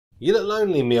You look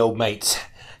lonely, me old mate.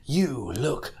 You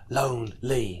look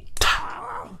lonely.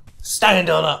 Stand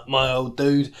on up, my old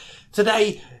dude.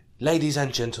 Today, ladies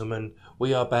and gentlemen,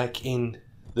 we are back in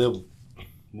the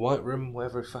White Room,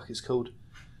 whatever the fuck it's called.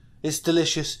 It's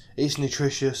delicious, it's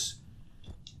nutritious,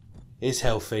 it's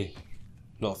healthy.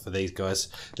 Not for these guys.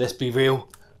 Let's be real.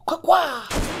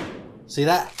 See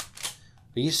that?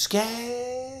 Are you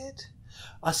scared?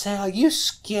 I say, are you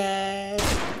scared?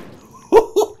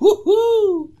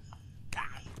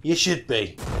 You should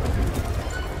be.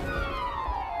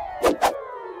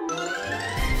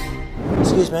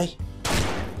 Excuse me.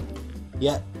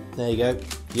 Yeah, there you go.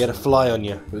 You had a fly on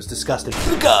you. It was disgusting.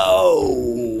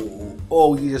 Go!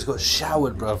 Oh, you just got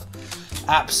showered, bruv.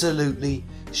 Absolutely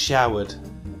showered.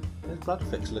 There's blood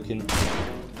effects looking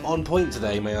on point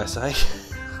today, may I say.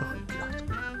 Oh, God.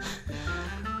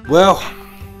 Well,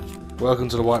 welcome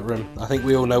to the White Room. I think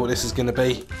we all know what this is going to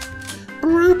be.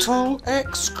 Brutal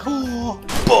X-Core.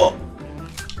 But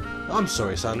I'm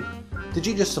sorry, son. Did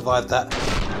you just survive that?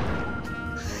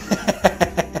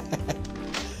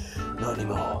 Not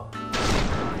anymore.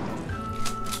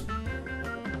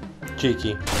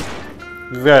 Cheeky.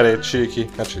 Very cheeky.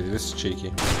 Actually, this is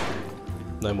cheeky.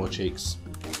 No more cheeks.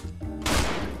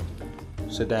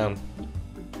 Sit down.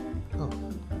 Oh.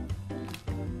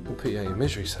 We'll put you out of your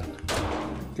misery, son.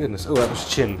 Goodness. Oh, that was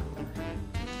chin.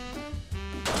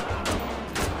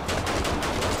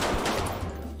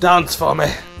 Dance for me.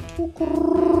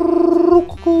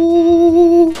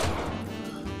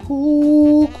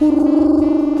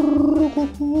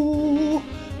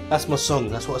 That's my song.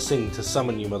 That's what I sing to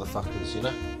summon you motherfuckers, you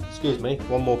know? Excuse me.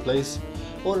 One more, please.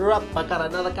 Order up, I got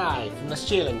another guy from the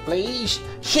ceiling, please.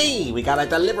 She, we got a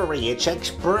delivery. It's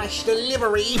express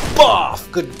delivery.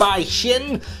 Boff! Goodbye,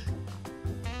 Shin.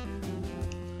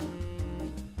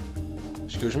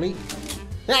 Excuse me?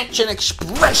 That's an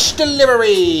express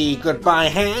delivery. Goodbye,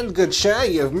 hand. Good sir,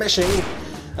 you're missing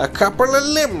a couple of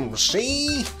limbs,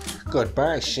 see?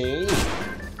 Goodbye, see?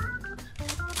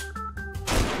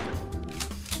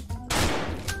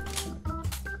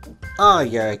 Oh,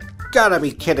 you gotta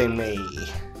be kidding me.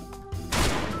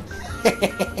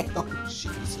 Oh,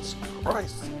 Jesus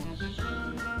Christ.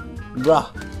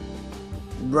 Bruh.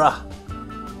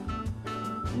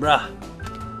 Are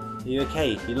you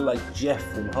okay? You look like Jeff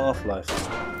from Half-Life.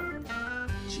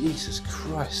 Jesus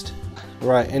Christ.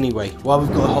 Right, anyway, while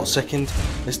we've got a hot second,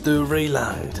 let's do a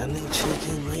reload. I need to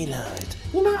reload.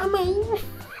 You know what I mean?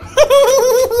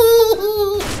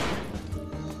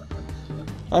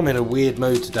 I'm in a weird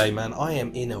mood today, man. I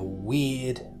am in a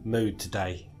weird mood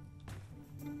today.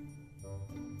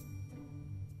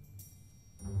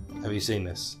 Have you seen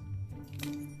this?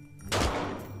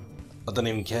 I don't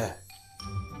even care.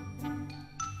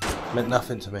 It meant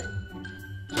nothing to me.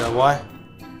 You know why?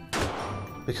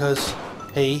 Because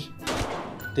he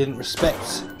didn't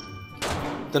respect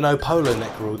the no polo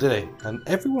neck rule, did he? And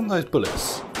every one of those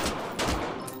bullets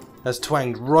has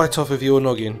twanged right off of your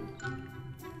noggin.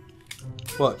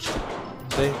 Watch.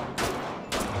 See?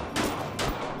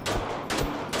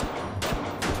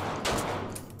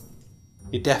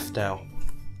 You're deaf now.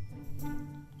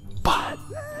 But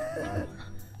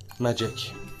magic.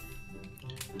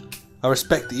 I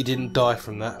respect that you didn't die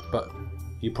from that, but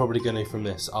you're probably gonna from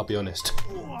this, I'll be honest.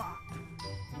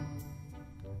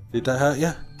 Did that hurt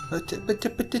you? What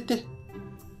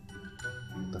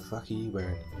the fuck are you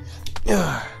wearing?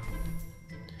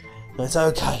 It's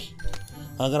okay.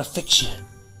 I'm gonna fix you.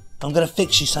 I'm gonna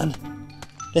fix you, son.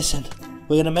 Listen,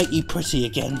 we're gonna make you pretty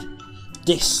again.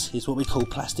 This is what we call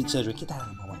plastic surgery. Get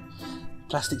down my way.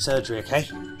 Plastic surgery, okay?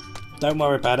 Don't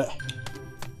worry about it.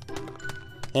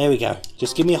 There we go.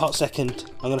 Just give me a hot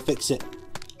second. I'm gonna fix it.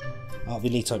 Oh, we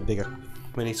need something bigger.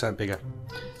 We need something bigger.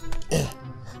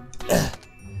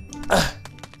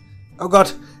 Oh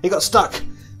God, he got stuck.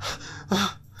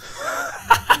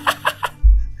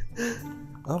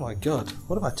 Oh my God,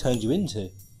 what have I turned you into?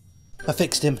 I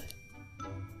fixed him.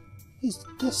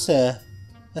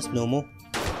 That's normal.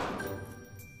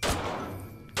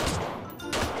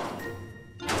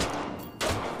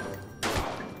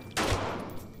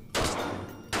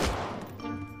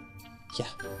 Yeah.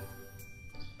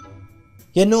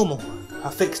 You're normal. I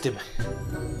fixed him.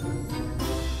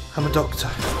 I'm a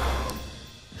doctor.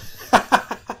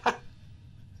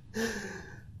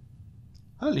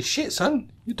 Holy shit,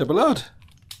 son. You're double odd.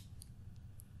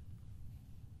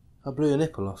 I blew your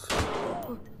nipple off.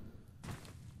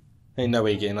 Ain't no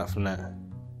way you're getting up from that.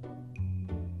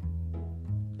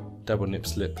 Double nip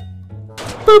slip.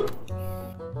 Boop!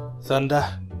 Thunder.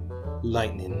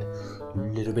 Lightning. A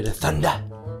little bit of thunder.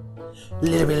 A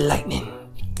little bit of lightning.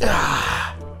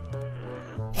 Ah!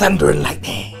 Thunder and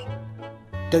lightning.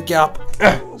 Don't get up.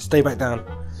 Stay back down.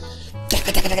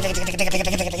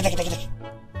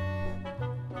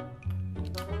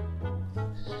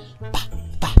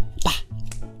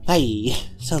 Hey,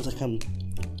 sounds like I'm...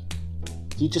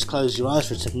 You just closed your eyes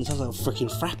for a second, it sounds like I'm freaking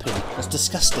frapping. That's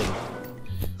disgusting.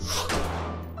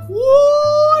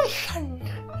 Whoa, son.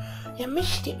 You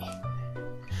missed it.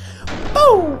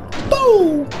 Bow!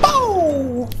 Bow!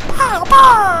 Bow! Pow!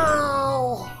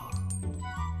 Pow!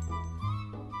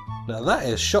 Now that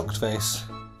is shocked face.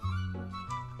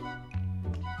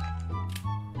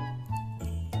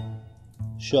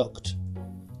 Shocked.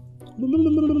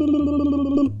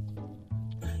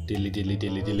 Dilly dilly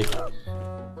dilly dilly.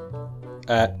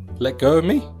 Let go of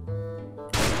me?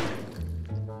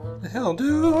 The hell,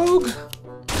 dog?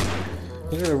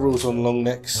 You know the rules on long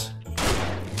necks.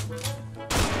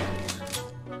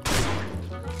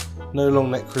 No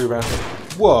long neck crew around here.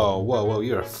 Whoa, whoa, whoa,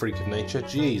 you're a freak of nature,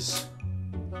 jeez.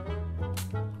 Oh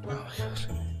my god.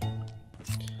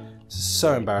 This is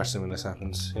so embarrassing when this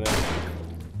happens, you know?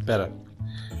 Better.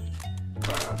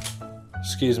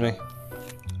 Excuse me.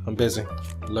 I'm busy.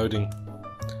 Loading.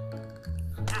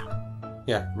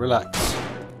 Yeah, relax.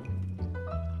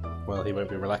 Well, he won't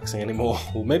be relaxing anymore.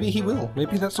 Or maybe he will.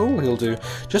 Maybe that's all he'll do.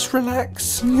 Just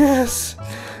relax. Yes,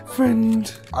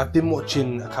 friend. I've been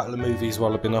watching a couple of movies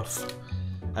while I've been off.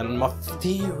 And my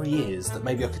theory is that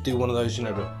maybe I could do one of those, you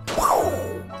know,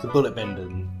 the bullet bender.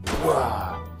 You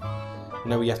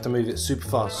know, where you have to move it super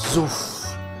fast. Zoof.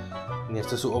 And you have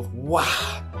to sort of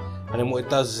wah. And then what it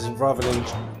does is rather than...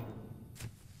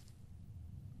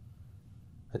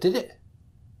 I did it.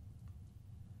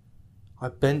 I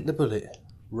bent the bullet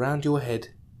round your head.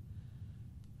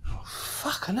 Oh,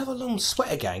 fuck, another long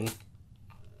sweater gang.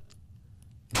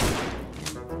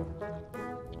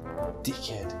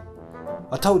 Dickhead.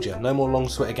 I told you, no more long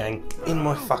sweater gang in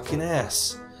my fucking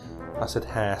ass. I said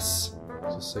ass.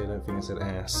 Just so you don't think I said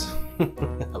ass.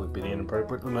 That would be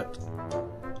inappropriate, wouldn't it?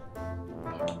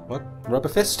 What? Rubber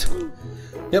fist?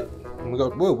 Yep. And we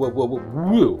got whoa, whoa, whoa, whoa,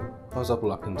 whoa. I was up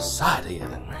all up inside of you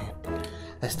then, man.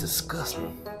 That's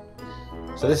disgusting.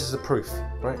 So this is the proof,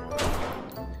 right?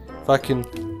 If I can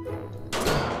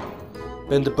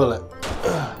bend a bullet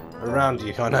around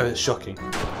you, I know it's shocking.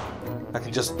 I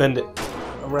can just bend it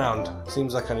around.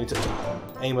 Seems like I need to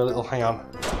aim a little. Hang on.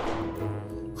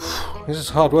 This is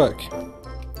hard work.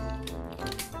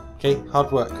 Okay,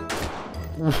 hard work.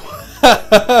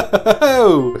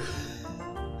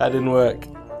 That didn't work.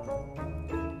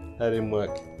 That didn't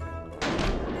work.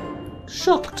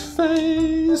 Shocked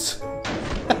face.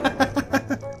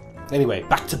 Anyway,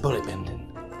 back to bullet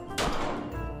bending.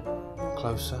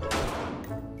 Closer.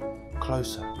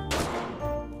 Closer.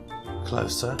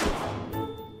 Closer.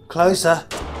 Closer.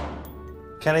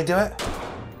 Can he do it?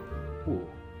 Ooh.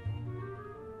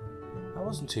 That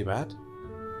wasn't too bad.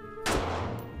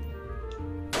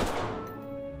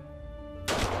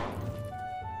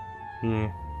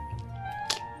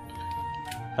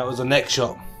 That was a neck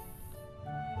shot.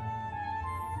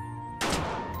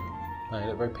 No, you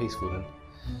look very peaceful then.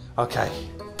 Okay.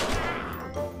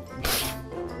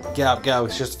 Get up,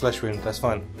 it's just a flesh wound, that's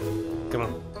fine. Come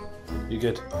on. You're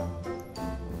good.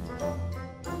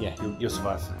 Yeah, you'll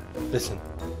survive. Listen,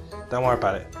 don't worry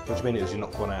about it. What do you mean it was you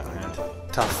knocked one out of hand?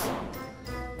 Tough.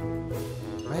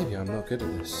 Maybe I'm not good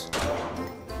at this.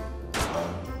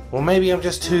 Or maybe I'm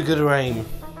just too good at aim.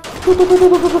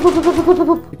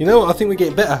 You know what? I think we're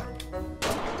getting better.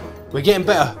 We're getting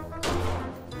better.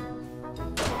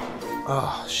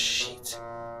 Oh, shit.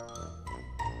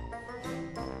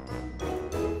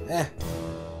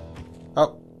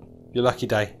 Oh, your lucky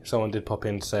day. Someone did pop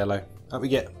in to say hello. Up we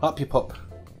get. Up you pop.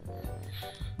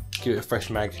 Give it a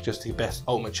fresh mag, just the best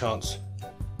ultimate chance.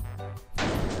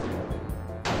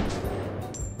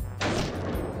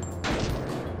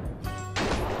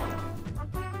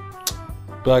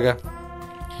 Burger.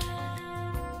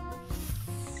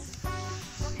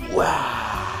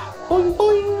 Wow. Boing,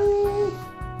 boing.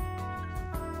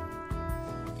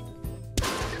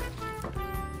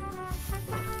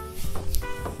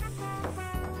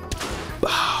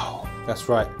 Wow. That's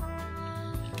right.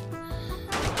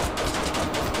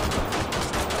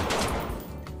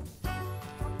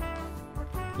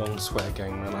 Long swear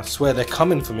gang, man. I swear they're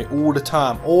coming for me all the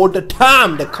time. All the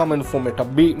time they're coming for me to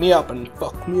beat me up and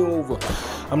fuck me over.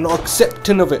 I'm not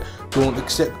accepting of it. Don't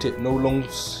accept it. No long...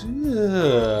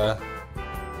 The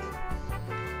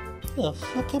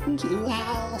fuck happened to you?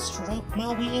 I'll stroke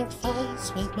my weird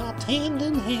face with my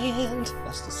tendon hand.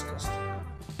 That's disgusting.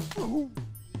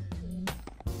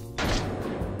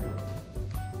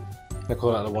 They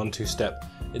call that the 1-2 step.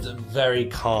 It's a very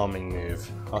calming move.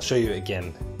 I'll show you it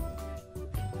again.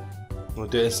 We'll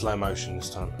do it in slow motion this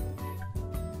time.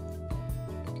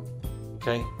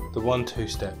 Okay, the 1-2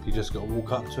 step. You just got to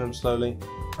walk up to him slowly.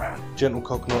 Gentle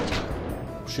cock knock.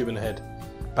 Shoot him in the head.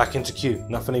 Back into queue.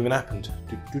 Nothing even happened.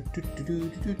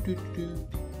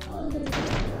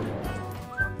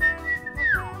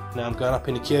 Now I'm going up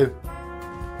in the queue.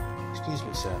 Excuse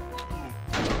me, sir.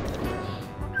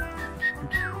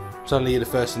 Suddenly you're the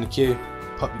first in the queue.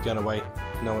 Pop your gun away.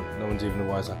 No one's even the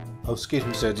wiser. Oh, excuse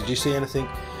me, sir. Did you see anything?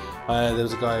 There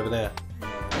was a guy over there.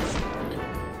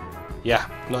 Yeah,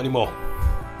 not anymore.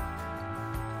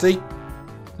 See?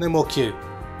 No more queue.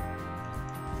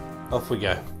 Off we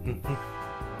go.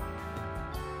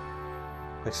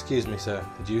 Excuse me, sir.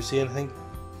 Did you see anything?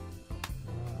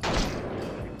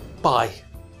 Bye.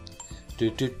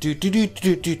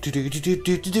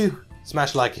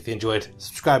 Smash like if you enjoyed.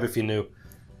 Subscribe if you're new.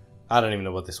 I don't even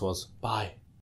know what this was. Bye.